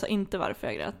fara. Typ, jag sa inte varför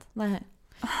jag grät. Nej,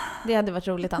 det hade varit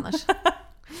roligt annars.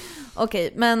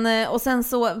 Okej, men och sen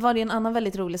så var det en annan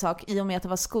väldigt rolig sak i och med att det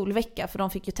var skolvecka, för de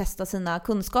fick ju testa sina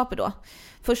kunskaper då.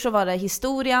 Först så var det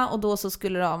historia, och då så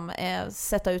skulle de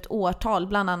sätta ut årtal,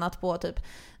 bland annat på typ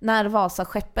när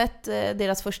Vasaskeppet,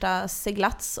 deras första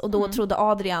seglats, och då trodde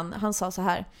Adrian, han sa så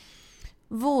här: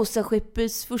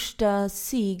 Vasaskeppets första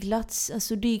seglats,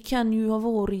 alltså det kan ju ha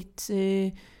varit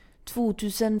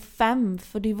 2005,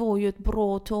 för det var ju ett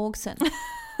bra tag sedan.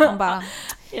 Han bara,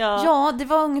 ja, det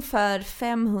var ungefär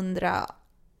 500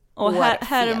 och år fel.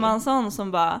 Hermansson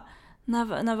som bara,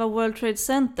 när var World Trade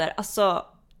Center? Alltså,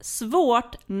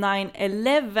 svårt,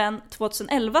 9/11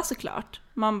 2011 såklart.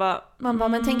 Man bara,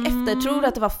 men tänk efter, tror du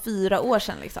att det var 4 år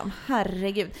sedan liksom?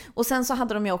 Herregud. Och sen så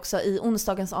hade de ju också i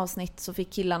onsdagens avsnitt, så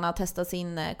fick killarna testa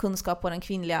sin kunskap på den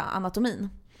kvinnliga anatomin.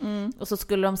 Och så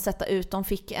skulle de sätta ut, de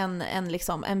fick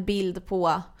en bild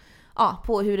på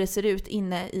hur det ser ut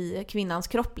inne i kvinnans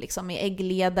kropp liksom, med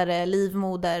äggledare,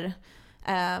 livmoder,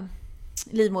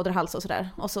 livmoderhals och sådär.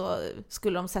 Och så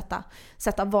skulle de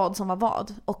sätta vad som var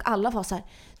vad. Och alla var så här: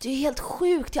 det är helt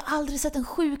sjukt, jag har aldrig sett en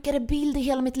sjukare bild i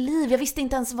hela mitt liv. Jag visste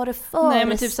inte ens vad det föreställde. Nej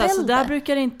men typ så där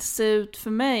brukar det inte se ut för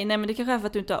mig. Nej men det kanske är för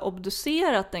att du inte har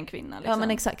obducerat en kvinna liksom. Ja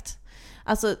men exakt.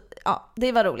 Alltså, ja,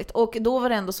 det var roligt. Och då var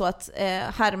det ändå så att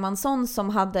Hermansson som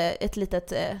hade ett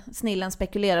litet snillen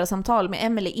spekulerade samtal med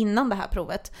Emily innan det här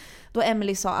provet. Då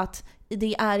Emily sa att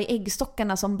det är i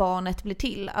äggstockarna som barnet blir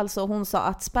till. Alltså hon sa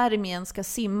att spermien ska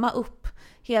simma upp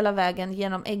hela vägen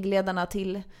genom äggledarna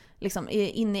till liksom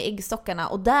in i äggstockarna.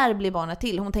 Och där blir barnet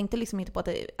till. Hon tänkte liksom inte på att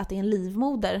det är en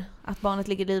livmoder. Att barnet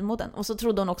ligger i livmodern. Och så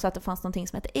trodde hon också att det fanns någonting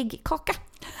som heter äggkaka.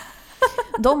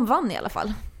 De vann i alla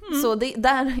fall. Så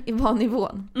där var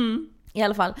nivån. I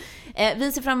alla fall.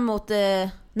 Vi ser fram emot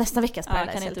nästa veckas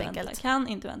Paradise helt enkelt. Kan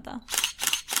inte vänta.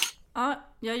 Ja,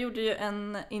 jag gjorde ju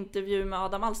en intervju med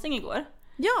Adam Alsting igår.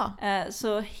 Ja.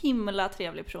 Så himla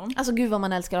trevlig person. Alltså gud vad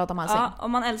man älskar Adam Alsting. Ja, och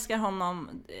man älskar honom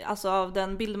alltså av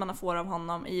den bild man får av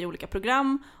honom i olika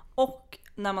program. Och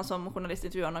när man som journalist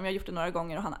intervjuar honom. Jag har gjort det några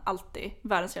gånger och han är alltid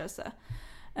världens trevligaste.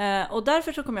 Och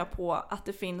därför så kom jag på att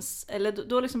det finns, eller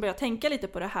då liksom började jag tänka lite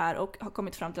på det här och har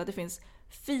kommit fram till att det finns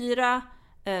 4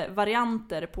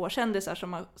 varianter på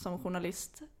kändisar som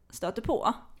journalist stöter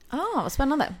på. Vad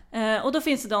spännande. Och då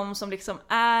finns det de som liksom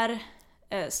är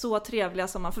så trevliga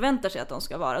som man förväntar sig att de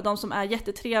ska vara. De som är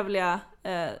jättetrevliga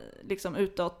liksom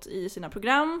utåt i sina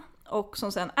program och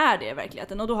som sen är det i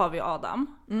verkligheten. Och då har vi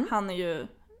Adam. Han är ju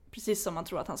precis som man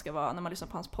tror att han ska vara när man lyssnar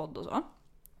på hans podd och så.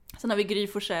 Sen har vi Gry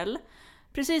Forssell.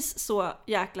 Precis så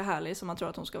jäkla härlig som man tror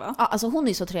att hon ska vara. Ja, alltså hon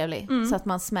är så trevlig så att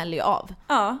man smäller ju av.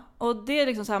 Ja, och det är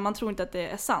liksom så här, man tror inte att det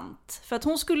är sant. För att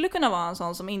hon skulle kunna vara en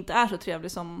sån som inte är så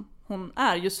trevlig som hon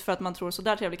är. Just för att man tror så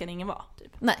där trevlig kan ingen vara.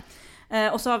 Typ. Nej.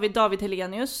 Och så har vi David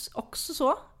Hellenius, också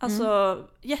så. Alltså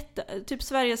typ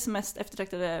Sveriges mest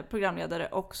eftertraktade programledare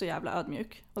och så jävla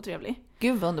ödmjuk och trevlig.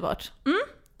 Gud vad underbart.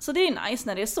 Så det är nice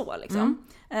när det är så liksom.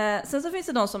 Sen så finns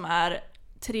det de som är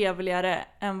trevligare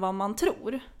än vad man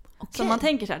tror. Okay. Så man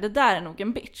tänker så här, det där är nog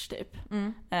en bitch typ.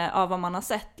 Av vad man har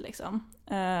sett liksom.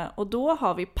 Och då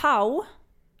har vi Pau,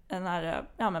 den här,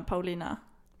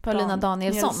 Paulina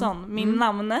Danielsson. Min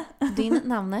namne. Din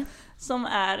namne. Som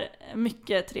är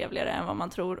mycket trevligare än vad man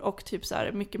tror. Och typ så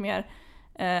här mycket mer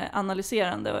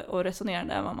analyserande och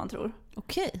resonerande än vad man tror.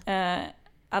 Okej. I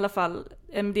alla fall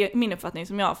det är min uppfattning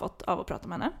som jag har fått av att prata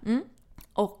med henne.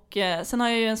 Och sen har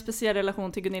jag ju en speciell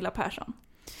relation till Gunilla Persson.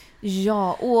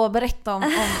 Ja, berätta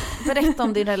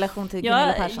om din relation till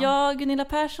Gunilla Persson. Ja, Gunilla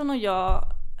Persson och jag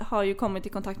har ju kommit i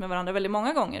kontakt med varandra väldigt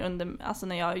många gånger alltså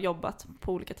när jag har jobbat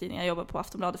på olika tidningar. Jag jobbar på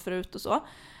Aftonbladet förut och så.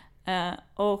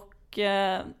 Och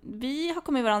vi har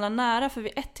kommit varandra nära, för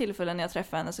vid ett tillfälle när jag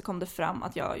träffade henne så kom det fram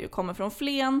att jag ju kommer från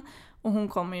Flen och hon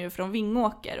kommer ju från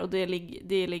Vingåker och det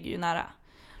ligger ju nära.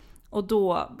 Och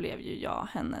då blev ju jag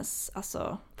hennes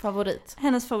favorit.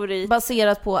 Hennes favorit.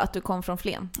 Baserat på att du kom från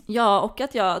Flen. Ja, och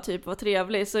att jag typ var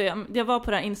trevlig. Så jag var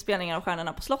på den här inspelningen av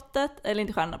Stjärnorna på slottet. Eller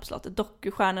inte Stjärnorna på slottet,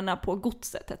 Dokustjärnorna på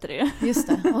godset heter det ju. Just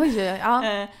det, oj.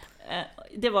 Ja.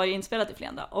 Det var ju inspelat i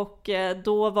Flen då. Och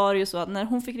då var det ju så att när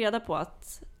hon fick reda på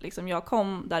att liksom, jag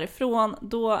kom därifrån,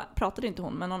 då pratade inte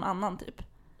hon med någon annan typ.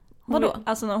 Vadå?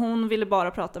 Alltså när hon ville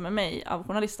bara prata med mig av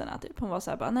journalisterna typ. Hon var så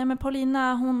här bara, nej men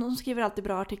Paulina hon skriver alltid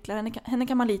bra artiklar, henne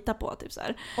kan man lita på typ så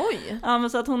här. Oj. Ja men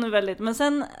så att hon är väldigt, men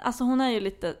sen alltså hon är ju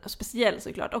lite speciell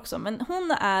såklart också, men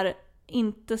hon är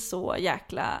inte så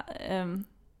jäkla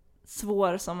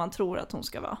svår som man tror att hon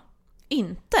ska vara.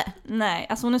 Inte? Nej,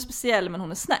 alltså hon är speciell men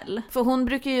hon är snäll. För hon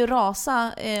brukar ju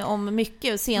rasa om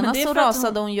mycket. Senast så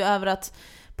rasade hon ju över att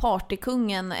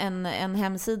Partykungen, en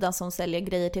hemsida som säljer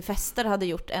grejer till fester, hade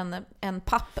gjort en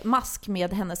pappmask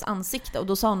med hennes ansikte. Och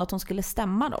då sa hon att hon skulle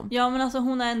stämma dem. Ja men alltså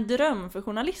hon är en dröm för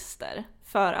journalister.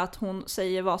 För att hon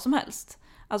säger vad som helst.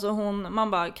 Alltså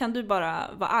man bara, kan du bara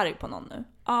vara arg på någon nu?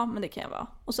 Ja men det kan jag vara.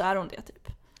 Och så är hon det typ.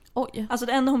 Oj. Alltså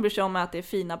det enda hon bryr sig om är att det är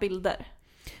fina bilder.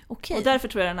 Okej. Och därför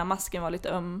tror jag den här masken var lite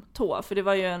öm tå. För det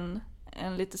var ju en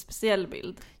lite speciell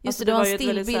bild. Just alltså, det var en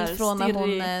stillbild från när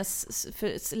hon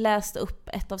läste upp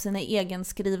ett av sina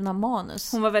egenskrivna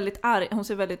manus. Hon var väldigt arg, hon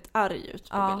ser väldigt arg ut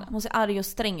på bilden. Hon ser arg och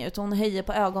sträng ut. Hon höjer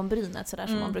på ögonbrynet sådär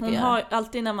som man brukar göra. Har,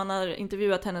 alltid när man har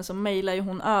intervjuat henne så mejlar ju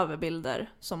hon över bilder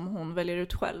som hon väljer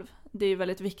ut själv. Det är ju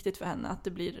väldigt viktigt för henne att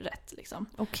det blir rätt liksom.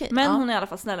 Okay, men hon är i alla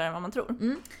fall snällare än vad man tror.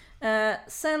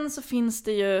 Sen så finns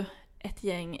det ju ett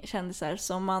gäng kändisar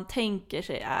som man tänker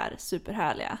sig är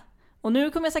superhärliga. Och nu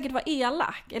kommer jag säkert vara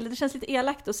elak, eller det känns lite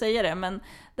elakt att säga det, men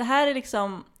det här är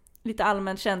liksom lite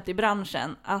allmänt känt i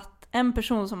branschen att en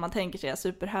person som man tänker sig är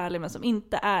superhärlig men som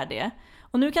inte är det.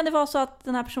 Och nu kan det vara så att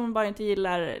den här personen bara inte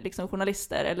gillar liksom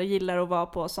journalister eller gillar att vara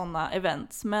på sådana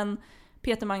events, men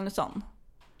Peter Magnusson.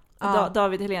 Ja.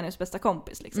 David Helenius bästa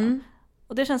kompis liksom.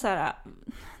 Och det känns så här,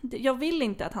 jag vill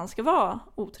inte att han ska vara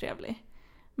otrevlig.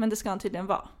 Men det ska han tydligen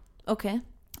vara. Okej.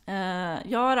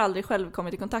 Jag har aldrig själv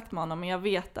kommit i kontakt med honom, men jag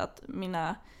vet att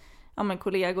mina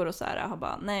kollegor och så här har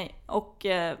bara nej. Och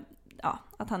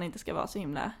att han inte ska vara så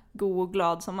himla god och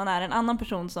glad som man är. En annan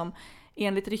person som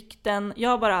enligt rykten, jag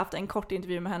har bara haft en kort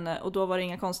intervju med henne och då var det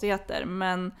inga konstigheter,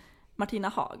 men Martina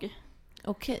Haag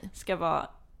ska vara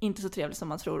inte så trevlig som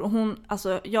man tror. Och hon,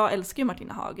 alltså jag älskar ju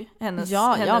Martina Haag. Hennes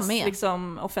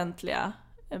liksom offentliga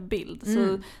bild.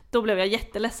 Så då blev jag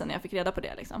jätteledsen när jag fick reda på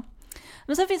det liksom.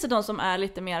 Men sen finns det de som är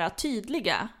lite mer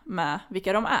tydliga med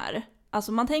vilka de är.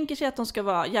 Alltså man tänker sig att de ska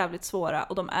vara jävligt svåra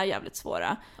och de är jävligt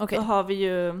svåra. Då har vi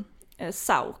ju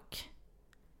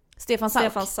Stefan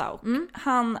Sauk.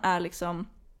 Han är liksom,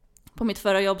 på mitt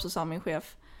förra jobb så sa min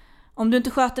chef, om du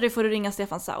inte sköter dig får du ringa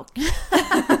Stefan Sauk.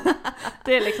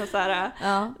 Det är liksom så här,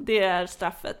 det är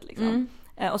straffet liksom.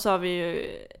 Och så har vi ju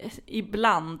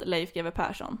ibland Leif GW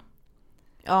Persson.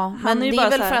 Ja, men det är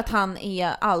väl för att han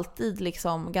är alltid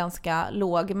liksom ganska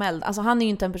lågmäld. Alltså han är ju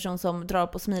inte en person som drar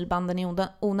på smilbanden i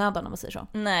onödan om man säger så.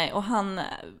 Nej, och han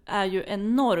är ju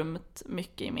enormt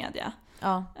mycket i media.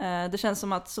 Ja. Det känns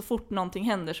som att så fort någonting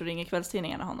händer så ringer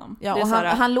kvällstidningarna honom. Ja, och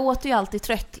han låter ju alltid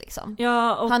trött liksom.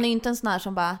 Ja, och han är ju inte en sån här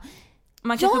som bara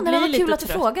man kanske blir lite kul att du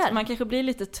frågar. Man kanske blir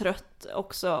lite trött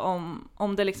också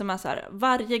om det liksom är så här,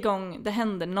 varje gång det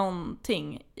händer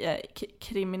någonting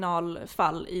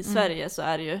kriminalfall i Sverige så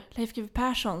är det ju Leif GW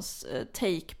Perssons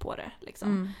take på det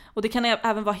liksom. Och det kan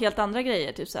även vara helt andra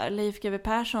grejer, typ så här Leif GW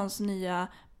Perssons nya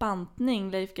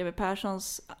bantning, Leif GW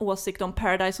Perssons åsikt om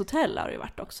Paradise Hotel har ju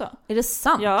varit också. Är det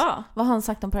sant? Ja. Vad har han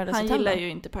sagt om Paradise Hotel? Han gillar ju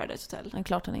inte Paradise Hotel. Ja,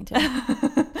 klart han inte gör.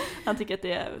 Han tycker att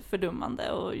det är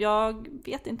fördummande och jag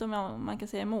vet inte om man kan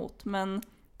säga emot, men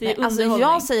det är nej, alltså underhållning.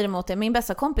 jag säger emot det. Min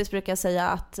bästa kompis brukar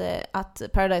säga att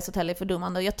Paradise Hotel är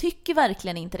fördummande och jag tycker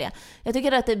verkligen inte det. Jag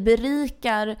tycker att det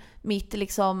berikar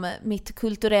mitt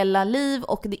kulturella liv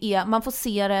och man får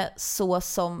se det så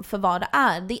som för vad det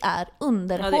är. Det är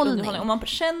underhållning. Ja, det är underhållning. Och man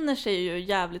känner sig ju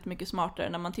jävligt mycket smartare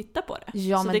när man tittar på det.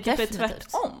 Ja, så men det definitivt. Är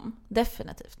tvärtom.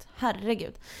 Definitivt.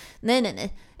 Herregud.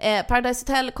 Nej. Paradise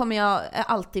Hotel kommer jag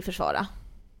alltid försvara.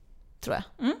 Tror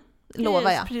jag.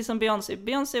 Lovar jag. Precis som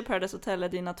Beyoncé och Paradise Hotel är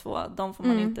dina två. De får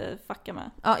man inte fucka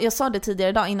med. Ja, jag sa det tidigare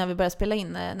idag innan vi började spela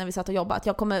in när vi satt och jobbade. Att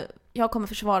jag kommer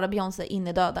försvara Beyoncé in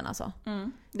i döden alltså.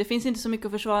 Det finns inte så mycket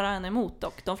att försvara henne emot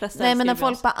dock. De flesta nej, men när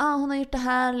folk bara hon har gjort det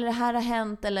här eller det här har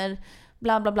hänt eller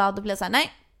bla bla bla. Då blir jag så här,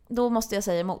 nej, då måste jag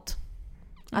säga emot.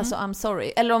 Alltså I'm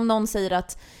sorry. Eller om någon säger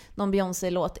att någon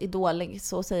Beyoncé-låt är dålig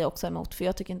så säger jag också emot. För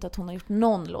jag tycker inte att hon har gjort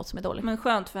någon låt som är dålig. Men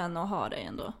skönt för henne att ha det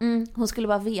ändå. Hon skulle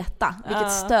bara veta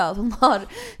vilket stöd hon har.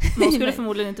 Men hon skulle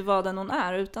förmodligen inte vara den hon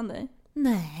är utan dig.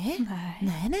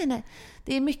 Nej.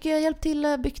 Det är mycket hjälp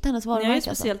till byggt hennes varumärke. Ni har ju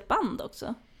ett speciellt band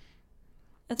också.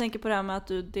 Jag tänker på det här med att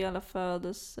du delar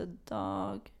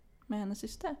födelsedag med hennes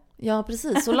syster. Ja,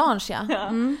 precis. Solange,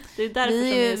 ja. Det är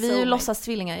därför vi är ju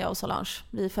låtsastvillingar, jag och Solange.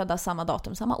 Vi är födda samma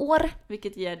datum, samma år.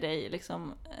 Vilket ger dig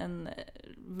liksom en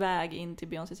väg in till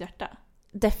Beyoncés hjärta.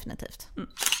 Definitivt.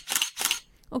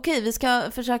 Okej, vi ska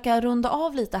försöka runda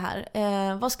av lite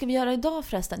här. Vad ska vi göra idag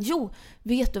förresten? Jo,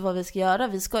 vet du vad vi ska göra?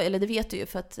 Eller det vet du ju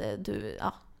för att du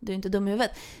är inte dum i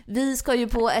huvudet. Vi ska ju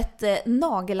på ett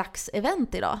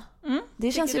nagellacksevent idag.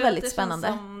 Det känns ju väldigt spännande.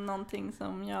 Känns som någonting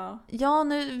som jag... Ja,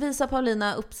 nu visar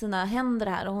Paulina upp sina händer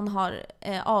här och hon har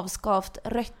avskavt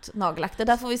rött nagellack. Det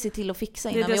där får vi se till att fixa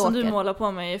innan vi åker. Det är det som du målar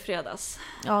på mig i fredags.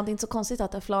 Ja, det är inte så konstigt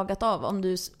att det har flagat av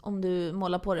om du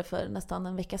målar på det för nästan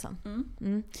en vecka sedan.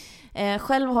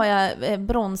 Själv har jag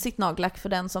bronsigt nagellack för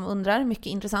den som undrar. Mycket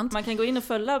intressant. Man kan gå in och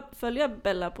följa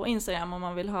Bella på Instagram om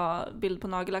man vill ha bild på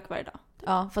nagellack varje dag.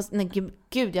 Ja, fast nej,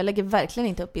 gud, jag lägger verkligen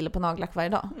inte upp bilder på nagellack varje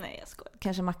dag. Nej, jag skojar.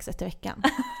 Kanske max 1 i veckan.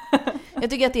 Jag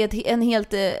tycker att det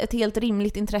är ett helt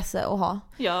rimligt intresse att ha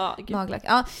nagellack.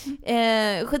 Ja,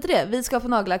 skit i det. Vi ska på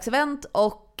nagellacksevent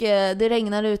och det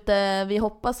regnar ute. Vi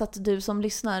hoppas att du som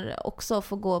lyssnar också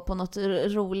får gå på något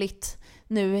roligt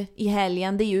nu i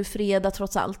helgen. Det är ju fredag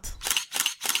trots allt.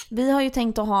 Vi har ju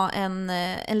tänkt att ha en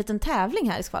liten tävling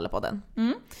här i Skvallerpodden.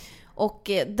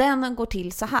 Och den går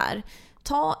till så här.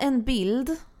 Ta en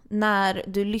bild när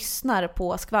du lyssnar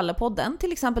på Skvallerpodden.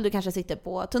 Till exempel du kanske sitter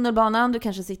på tunnelbanan, du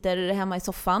kanske sitter hemma i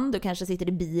soffan, du kanske sitter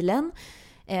i bilen.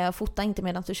 Fota inte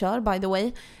medan du kör, by the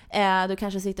way. Du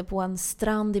kanske sitter på en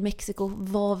strand i Mexiko,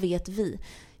 vad vet vi.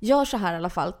 Gör så här i alla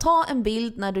fall. Ta en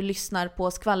bild när du lyssnar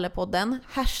på Skvallerpodden.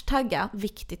 Hashtagga,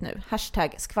 viktigt nu,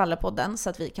 hashtag Skvallerpodden så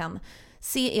att vi kan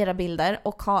se era bilder.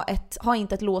 Och ha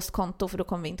inte ett låst konto för då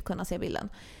kommer vi inte kunna se bilden.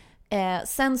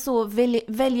 Sen så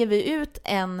väljer vi ut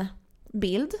en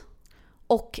bild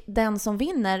Och den som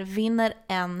vinner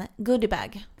en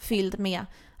goodiebag fylld med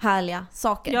härliga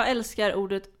saker. Jag älskar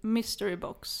ordet mystery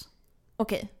box.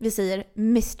 Okej, vi säger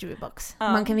mystery box.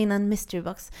 Man kan vinna en mystery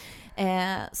box.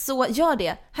 Så gör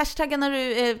det. Hashtagga när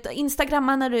du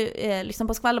instagramma när du lyssnar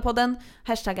på Skvallerpodden.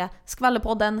 Hashtagga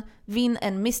Skvallerpodden. Vinn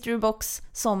en mystery box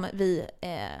som vi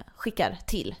skickar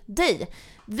till dig.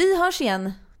 Vi hörs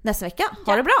igen nästa vecka.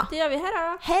 Ha det bra. Det gör vi. Hej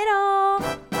då. Hej då.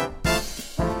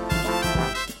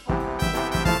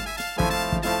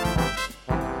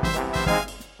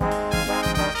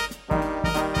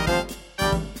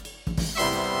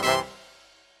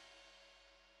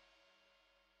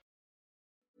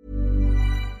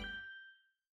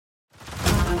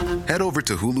 Head over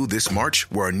to Hulu this March,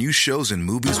 where our new shows and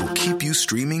movies will keep you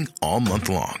streaming all month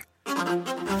long.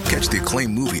 Catch the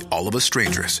acclaimed movie All of Us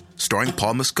Strangers, starring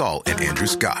Paul Mescal and Andrew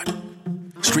Scott.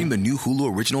 Stream the new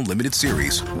Hulu original limited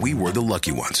series We Were the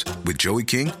Lucky Ones with Joey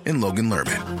King and Logan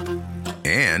Lerman.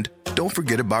 And don't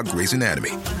forget about Grey's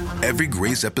Anatomy. Every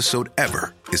Grey's episode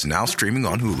ever is now streaming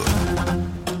on Hulu.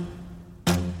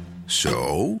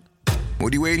 So,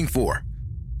 what are you waiting for?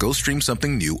 Go stream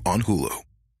something new on Hulu.